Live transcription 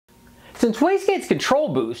Since wastegates control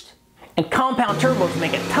boost, and compound turbos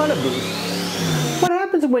make a ton of boost, what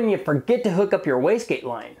happens when you forget to hook up your wastegate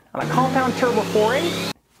line on a compound turbo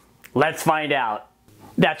 4.8? Let's find out.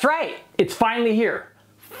 That's right, it's finally here.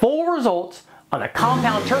 Full results on the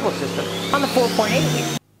compound turbo system on the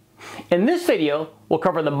 4.8. In this video, we'll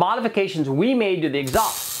cover the modifications we made to the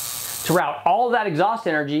exhaust to route all that exhaust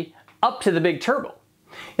energy up to the big turbo.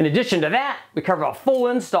 In addition to that, we cover a full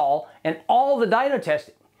install and all the dyno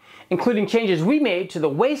testing, including changes we made to the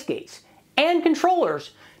wastegates and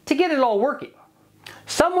controllers to get it all working.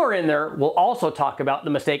 Somewhere in there, we'll also talk about the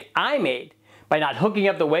mistake I made by not hooking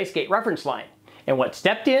up the wastegate reference line and what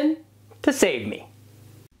stepped in to save me.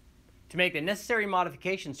 To make the necessary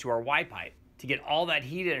modifications to our Y pipe to get all that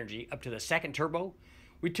heat energy up to the second turbo,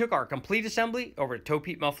 we took our complete assembly over to toe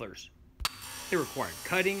peak mufflers. It required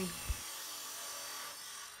cutting,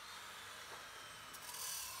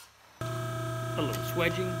 a little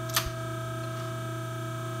swedging,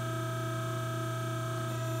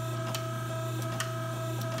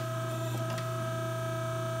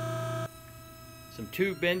 some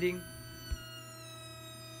tube bending,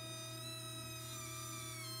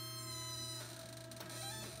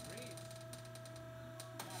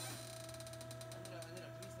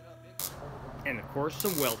 and of course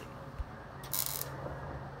some welding.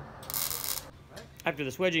 After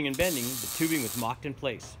the swedging and bending, the tubing was mocked in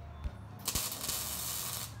place.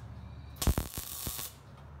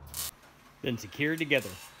 Then secured together.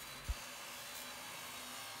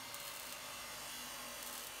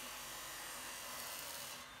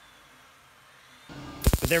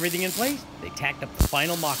 With everything in place, they tacked up the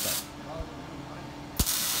final mock-up.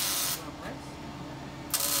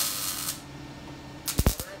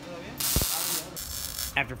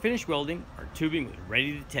 After finished welding, our tubing was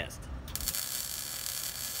ready to test.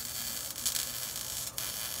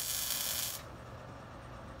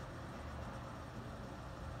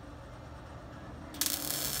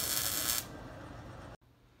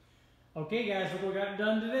 Okay guys, look what we got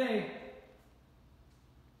done today.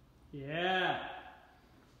 Yeah.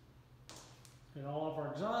 Got all of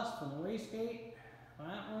our exhaust from the wastegate,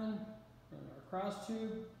 that one, and our cross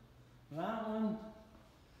tube, that one,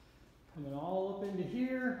 coming all up into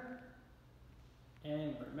here,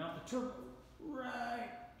 and we're gonna mount the turbo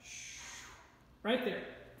right there.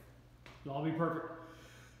 It'll all be perfect.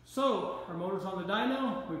 So, our motor's on the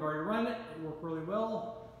dyno, we've already run it, it worked really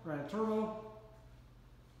well, ran a turbo.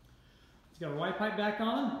 Let's get our Y pipe back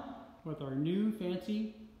on with our new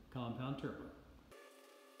fancy compound turbo.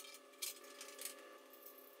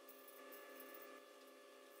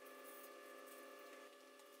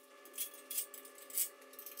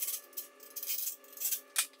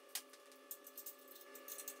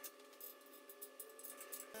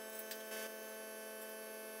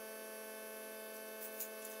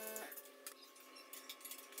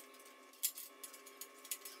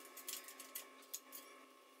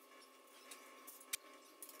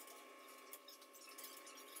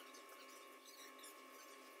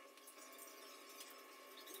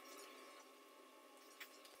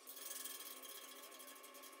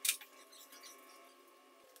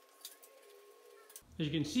 As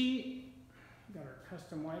you can see, got our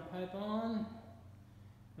custom Y pipe on.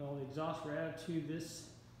 Got all the exhaust routed to this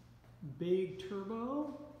big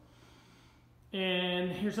turbo. And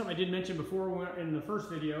here's something I did mention before in the first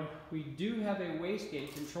video. We do have a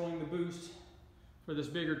wastegate controlling the boost for this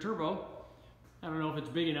bigger turbo. I don't know if it's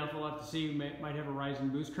big enough, we'll have to see. We might have a rising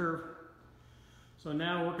boost curve. So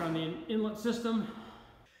now work on the inlet system.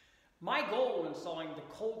 My goal when installing the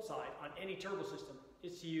cold side on any turbo system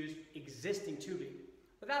is to use existing tubing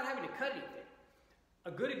without having to cut anything.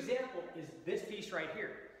 A good example is this piece right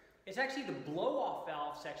here. It's actually the blow-off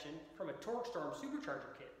valve section from a Torque Storm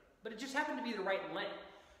supercharger kit, but it just happened to be the right length.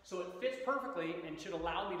 So it fits perfectly and should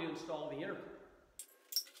allow me to install the intercooler.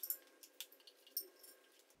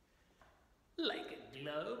 Like a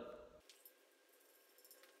glove.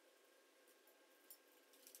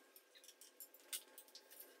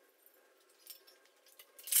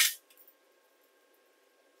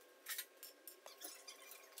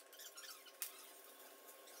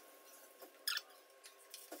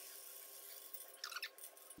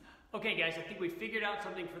 Okay guys, I think we figured out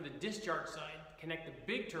something for the discharge side. Connect the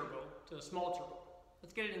big turbo to the small turbo.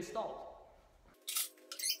 Let's get it installed.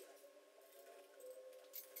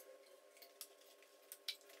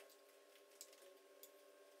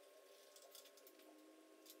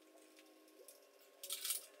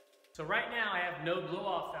 So right now I have no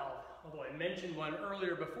blow-off valve, although I mentioned one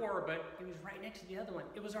earlier before, but it was right next to the other one.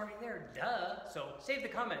 It was already there, duh. So save the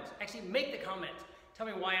comments. Actually, make the comment. Tell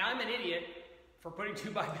me why I'm an idiot for putting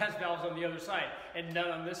 2 bypass valves on the other side and none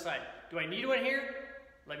on this side. Do I need one here?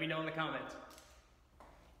 Let me know in the comments.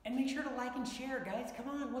 And make sure to like and share, guys. Come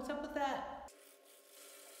on, what's up with that?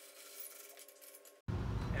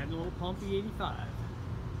 Add a little pumpy 85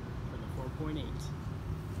 for the 4.8.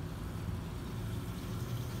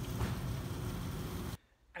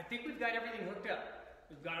 I think we've got everything hooked up.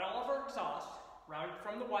 We've got all of our exhaust routed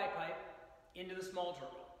from the Y pipe into the small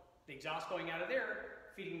turbo. The exhaust going out of there,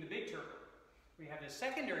 feeding the big turbo. We have this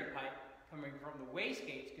secondary pipe coming from the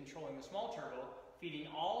wastegates controlling the small turbo, feeding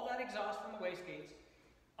all of that exhaust from the wastegates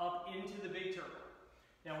up into the big turbo.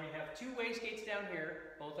 Now we have 2 wastegates down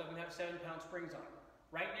here. Both of them have 7-pound springs on them.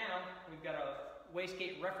 Right now, we've got a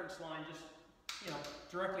wastegate reference line just,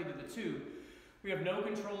 directly to the tube. We have no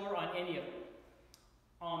controller on any of them.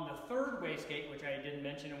 On the 3rd wastegate, which I didn't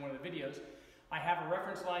mention in one of the videos, I have a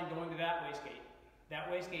reference line going to that wastegate.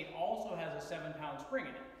 That wastegate also has a 7-pound spring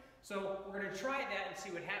in it. So we're going to try that and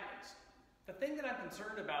see what happens. The thing that I'm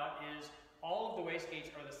concerned about is all of the wastegates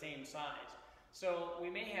are the same size. So we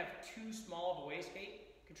may have too small of a wastegate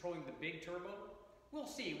controlling the big turbo. We'll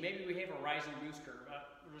see. Maybe we have a rising boost curve.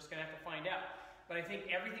 We're just going to have to find out. But I think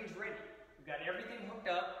everything's ready. We've got everything hooked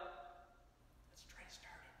up. Let's try to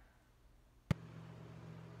start it.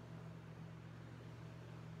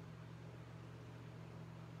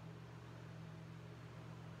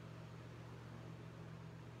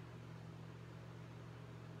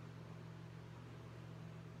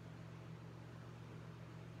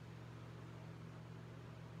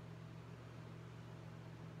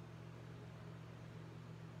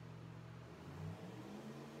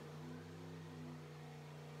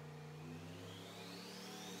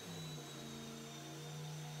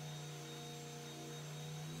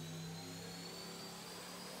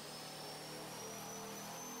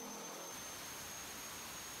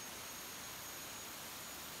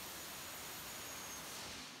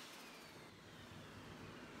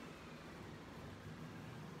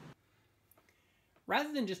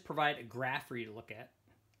 Rather than just provide a graph for you to look at,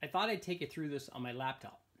 I thought I'd take you through this on my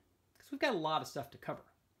laptop, because we've got a lot of stuff to cover.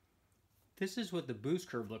 This is what the boost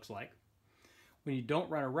curve looks like when you don't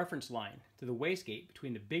run a reference line to the wastegate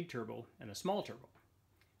between the big turbo and the small turbo.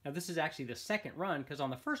 Now this is actually the second run, because on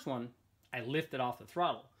the first one, I lifted off the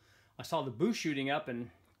throttle. I saw the boost shooting up and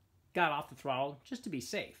got off the throttle just to be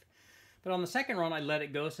safe. But on the second run, I let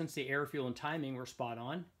it go since the air, fuel, and timing were spot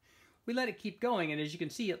on. We let it keep going, and as you can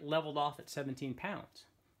see, it leveled off at 17 pounds.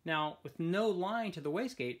 Now, with no line to the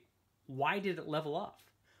wastegate, why did it level off?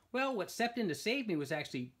 Well, what stepped in to save me was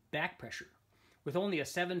actually back pressure. With only a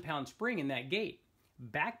 7-pound spring in that gate,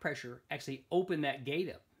 back pressure actually opened that gate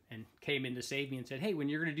up and came in to save me and said, hey, when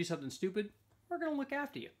you're going to do something stupid, we're going to look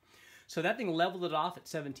after you. So that thing leveled it off at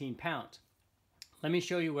 17 pounds. Let me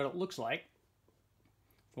show you what it looks like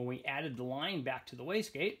when we added the line back to the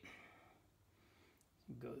wastegate.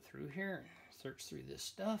 Go through here and search through this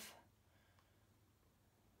stuff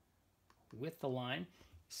with the line.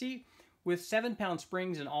 See, with 7-pound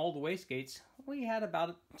springs in all the wastegates, we had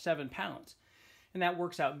about 7 pounds, and that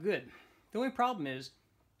works out good. The only problem is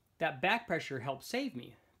that back pressure helped save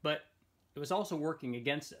me, but it was also working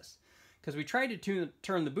against us, because we tried to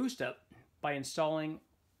turn the boost up by installing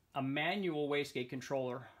a manual wastegate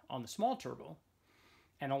controller on the small turbo,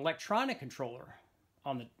 an electronic controller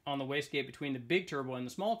on the wastegate between the big turbo and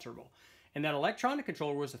the small turbo. And that electronic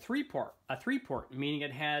controller was a three-port, meaning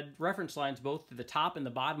it had reference lines both to the top and the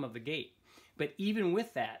bottom of the gate. But even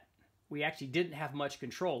with that, we actually didn't have much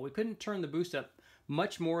control. We couldn't turn the boost up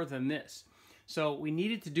much more than this. So we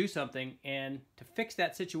needed to do something, and to fix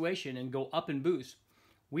that situation and go up in boost,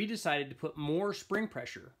 we decided to put more spring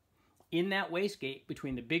pressure in that wastegate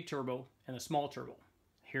between the big turbo and the small turbo.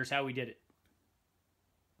 Here's how we did it.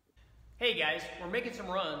 Hey guys, we're making some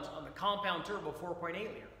runs on the compound turbo 4.8 liter,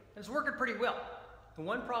 and it's working pretty well. The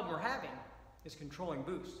one problem we're having is controlling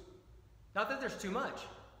boost. Not that there's too much,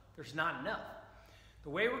 there's not enough.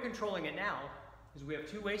 The way we're controlling it now is we have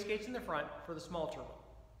 2 wastegates in the front for the small turbo.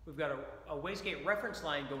 We've got a wastegate reference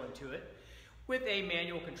line going to it with a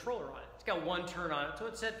manual controller on it. It's got 1 turn on it, so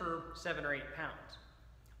it's set for 7 or 8 pounds.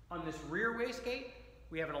 On this rear wastegate,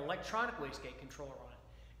 we have an electronic wastegate controller on it.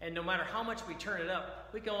 And no matter how much we turn it up,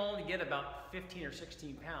 we can only get about 15 or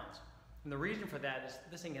 16 pounds. And the reason for that is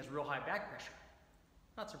this thing has real high back pressure.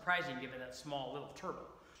 Not surprising given that small little turbo.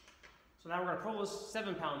 So now we're going to pull this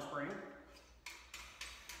 7-pound spring.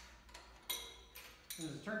 And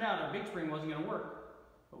as it turned out, our big spring wasn't going to work.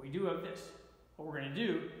 But we do have this. What we're going to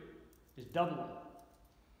do is double it.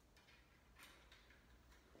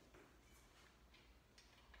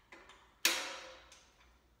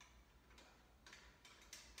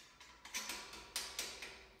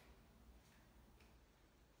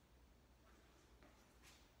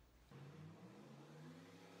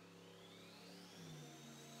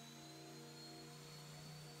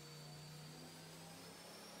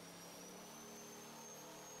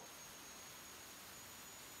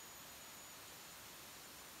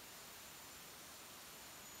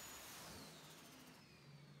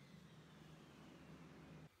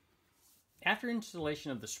 After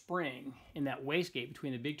installation of the spring in that wastegate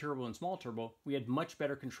between the big turbo and small turbo, we had much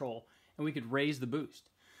better control and we could raise the boost.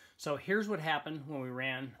 So here's what happened when we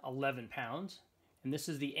ran 11 pounds. And this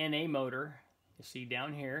is the NA motor. You see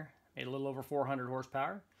down here, made a little over 400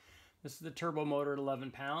 horsepower. This is the turbo motor at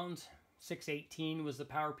 11 pounds. 618 was the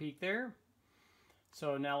power peak there.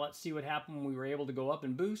 So now let's see what happened when we were able to go up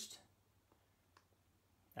and boost.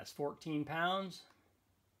 That's 14 pounds.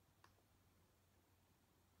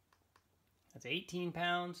 That's 18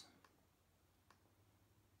 pounds.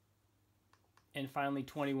 And finally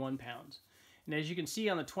 21 pounds. And as you can see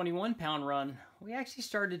on the 21 pound run, we actually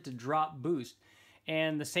started to drop boost.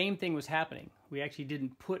 And the same thing was happening. We actually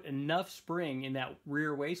didn't put enough spring in that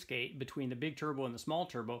rear wastegate between the big turbo and the small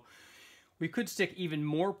turbo. We could stick even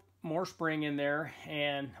more spring in there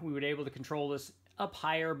and we would be able to control this up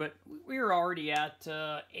higher, but we were already at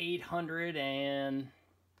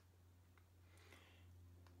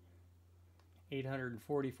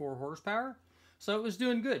 844 horsepower. So it was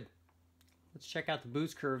doing good. Let's check out the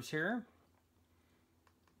boost curves here.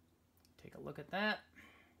 Take a look at that.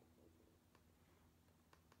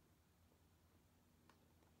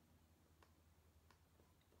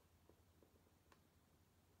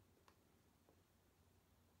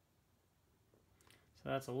 So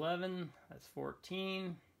that's 11, that's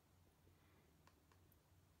 14.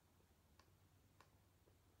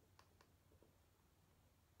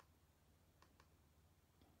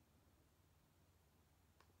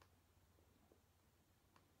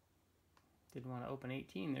 Didn't want to open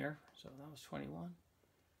 18 there, so that was 21.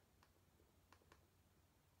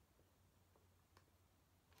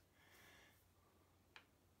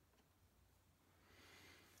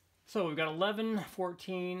 So we've got 11,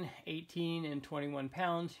 14, 18, and 21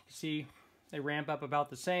 pounds. You can see they ramp up about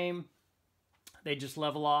the same. They just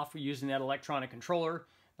level off. We're using that electronic controller,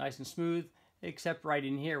 nice and smooth, except right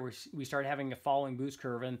in here we start having a falling boost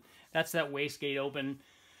curve, and that's that wastegate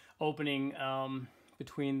opening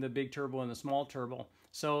between the big turbo and the small turbo.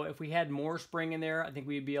 So if we had more spring in there, I think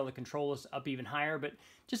we'd be able to control this up even higher. But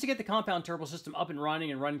just to get the compound turbo system up and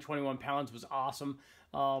running 21 pounds was awesome.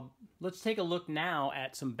 Let's take a look now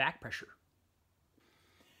at some back pressure.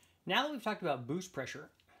 Now that we've talked about boost pressure,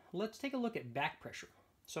 let's take a look at back pressure.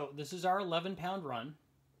 So this is our 11 pound run.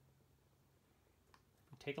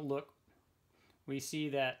 Take a look. We see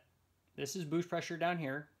that this is boost pressure down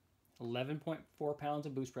here, 11.4 pounds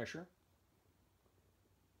of boost pressure.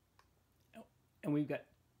 And we've got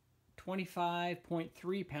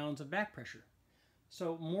 25.3 pounds of back pressure.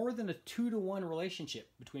 So more than a 2-to-1 relationship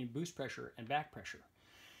between boost pressure and back pressure.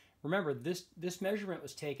 Remember, this measurement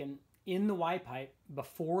was taken in the Y pipe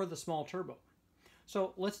before the small turbo.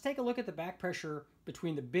 So let's take a look at the back pressure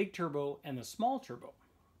between the big turbo and the small turbo.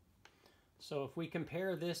 So if we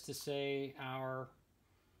compare this to, say,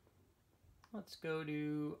 let's go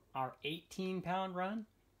to our 18 pound run.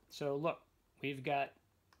 So look, we've got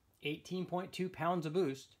 18.2 pounds of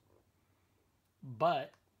boost,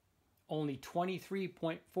 but only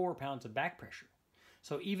 23.4 pounds of back pressure.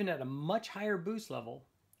 So even at a much higher boost level,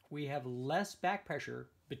 we have less back pressure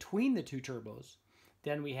between the two turbos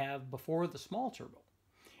than we have before the small turbo.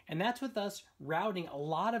 And that's with us routing a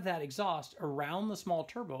lot of that exhaust around the small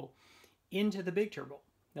turbo into the big turbo.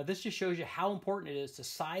 Now this just shows you how important it is to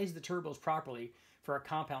size the turbos properly for a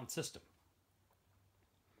compound system.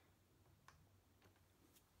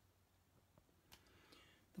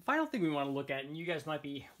 The final thing we want to look at, and you guys might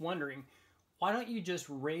be wondering, why don't you just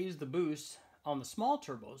raise the boost on the small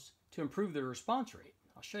turbos to improve the response rate?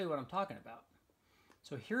 I'll show you what I'm talking about.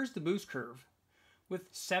 So here's the boost curve with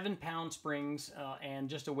 7 pound springs and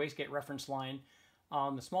just a wastegate reference line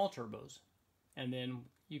on the small turbos. And then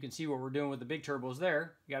you can see what we're doing with the big turbos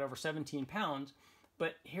there. We got over 17 pounds.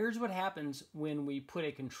 But here's what happens when we put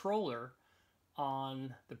a controller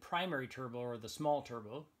on the primary turbo or the small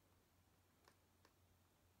turbo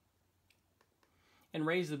and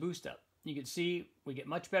raise the boost up. You can see we get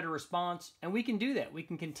much better response, and we can do that. We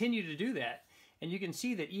can continue to do that. And you can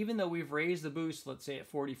see that even though we've raised the boost, let's say at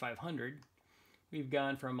 4,500, we've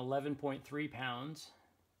gone from 11.3 pounds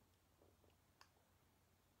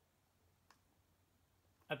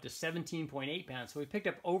up to 17.8 pounds. So we picked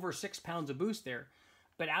up over 6 pounds of boost there.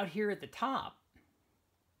 But out here at the top,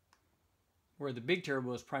 where the big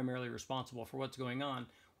turbo is primarily responsible for what's going on,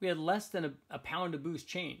 we had less than a pound of boost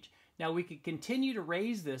change. Now we could continue to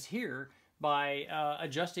raise this here by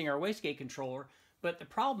adjusting our wastegate controller, but the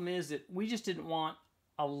problem is that we just didn't want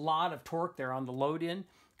a lot of torque there on the load in,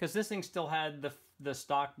 because this thing still had the the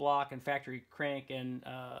stock block and factory crank and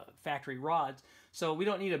factory rods. So we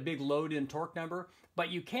don't need a big load-in torque number, but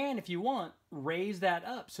you can, if you want, raise that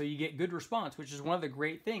up so you get good response, which is one of the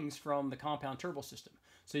great things from the compound turbo system.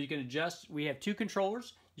 So you can adjust, we have two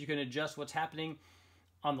controllers, you can adjust what's happening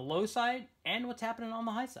on the low side and what's happening on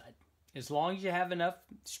the high side, as long as you have enough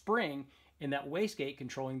spring in that wastegate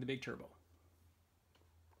controlling the big turbo.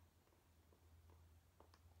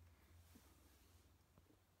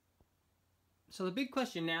 So the big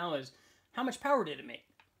question now is, how much power did it make?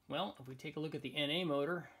 Well, if we take a look at the NA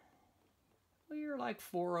motor, we're like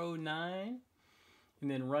 409,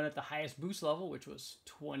 and then run at the highest boost level, which was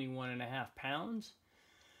 21.5 pounds.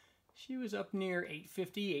 She was up near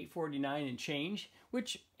 850, 849 and change,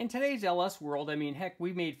 which in today's LS world, I mean, heck,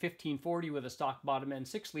 we made 1540 with a stock bottom end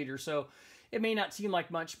 6 liter, so it may not seem like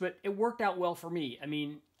much, but it worked out well for me. I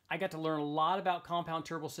mean, I got to learn a lot about compound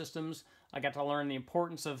turbo systems. I got to learn the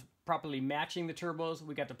importance of properly matching the turbos.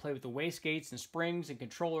 We got to play with the wastegates and springs and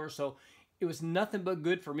controllers, so it was nothing but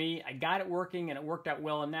good for me. I got it working and it worked out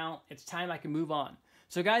well, and now it's time I can move on.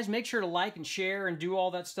 So guys, make sure to like and share and do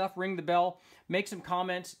all that stuff. Ring the bell, make some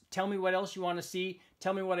comments, tell me what else you want to see,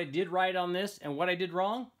 tell me what I did right on this and what I did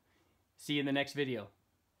wrong. See you in the next video.